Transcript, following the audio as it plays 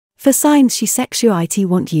For signs she sexuality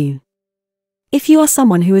want you. If you are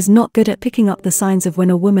someone who is not good at picking up the signs of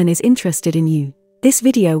when a woman is interested in you, this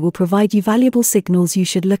video will provide you valuable signals you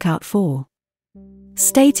should look out for.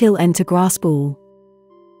 Stay till end to grasp all.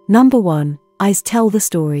 Number 1. Eyes tell the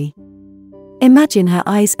story. Imagine her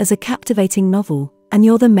eyes as a captivating novel, and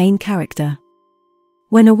you're the main character.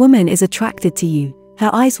 When a woman is attracted to you,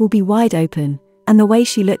 her eyes will be wide open, and the way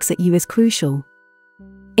she looks at you is crucial.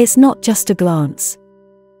 It's not just a glance.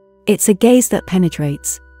 It's a gaze that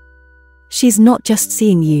penetrates. She's not just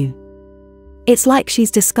seeing you. It's like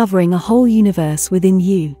she's discovering a whole universe within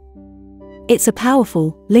you. It's a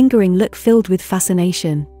powerful, lingering look filled with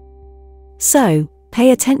fascination. So,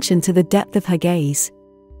 pay attention to the depth of her gaze.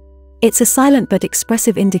 It's a silent but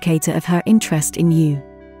expressive indicator of her interest in you.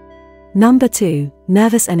 Number 2.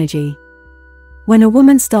 Nervous energy. When a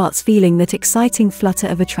woman starts feeling that exciting flutter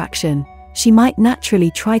of attraction, she might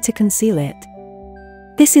naturally try to conceal it.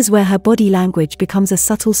 This is where her body language becomes a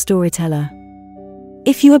subtle storyteller.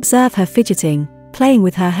 If you observe her fidgeting, playing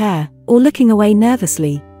with her hair, or looking away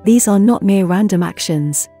nervously, these are not mere random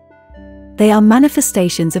actions. They are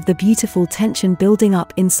manifestations of the beautiful tension building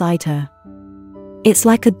up inside her. It's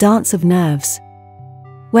like a dance of nerves,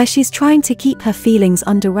 where she's trying to keep her feelings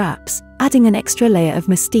under wraps, adding an extra layer of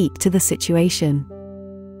mystique to the situation.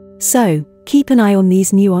 So, keep an eye on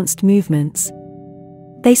these nuanced movements.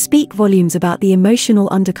 They speak volumes about the emotional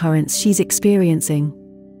undercurrents she's experiencing.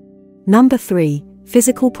 Number 3.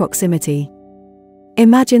 Physical proximity.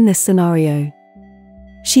 Imagine this scenario.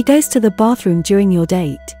 She goes to the bathroom during your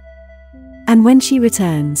date. And when she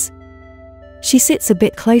returns, she sits a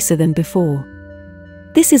bit closer than before.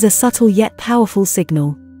 This is a subtle yet powerful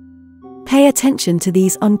signal. Pay attention to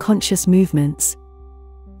these unconscious movements.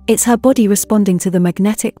 It's her body responding to the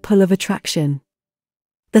magnetic pull of attraction.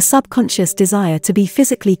 The subconscious desire to be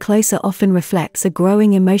physically closer often reflects a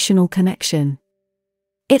growing emotional connection.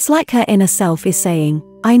 It's like her inner self is saying,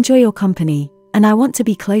 "I enjoy your company, and I want to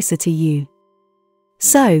be closer to you."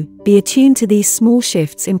 So, be attuned to these small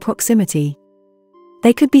shifts in proximity.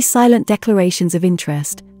 They could be silent declarations of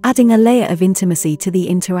interest, adding a layer of intimacy to the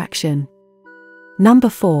interaction. Number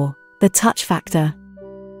 4. The touch factor.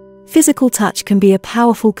 Physical touch can be a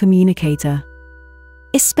powerful communicator,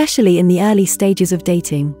 especially in the early stages of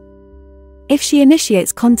dating. If she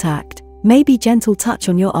initiates contact, maybe gentle touch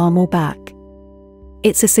on your arm or back,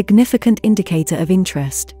 it's a significant indicator of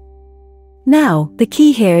interest. Now, the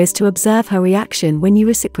key here is to observe her reaction when you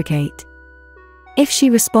reciprocate. If she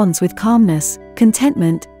responds with calmness,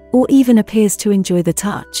 contentment, or even appears to enjoy the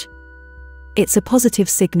touch, it's a positive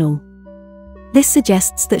signal. This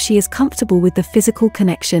suggests that she is comfortable with the physical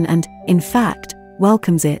connection and, in fact,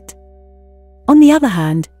 welcomes it. On the other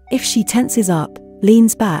hand, if she tenses up,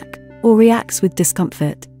 leans back, or reacts with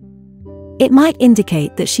discomfort, it might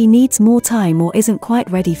indicate that she needs more time or isn't quite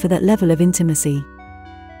ready for that level of intimacy.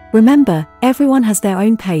 Remember, everyone has their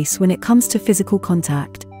own pace when it comes to physical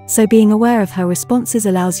contact, so being aware of her responses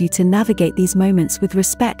allows you to navigate these moments with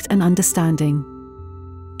respect and understanding.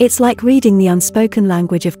 It's like reading the unspoken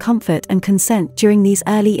language of comfort and consent during these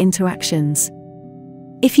early interactions.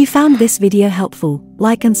 If you found this video helpful,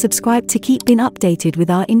 like and subscribe to keep being updated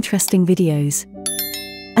with our interesting videos.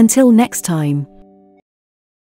 Until next time.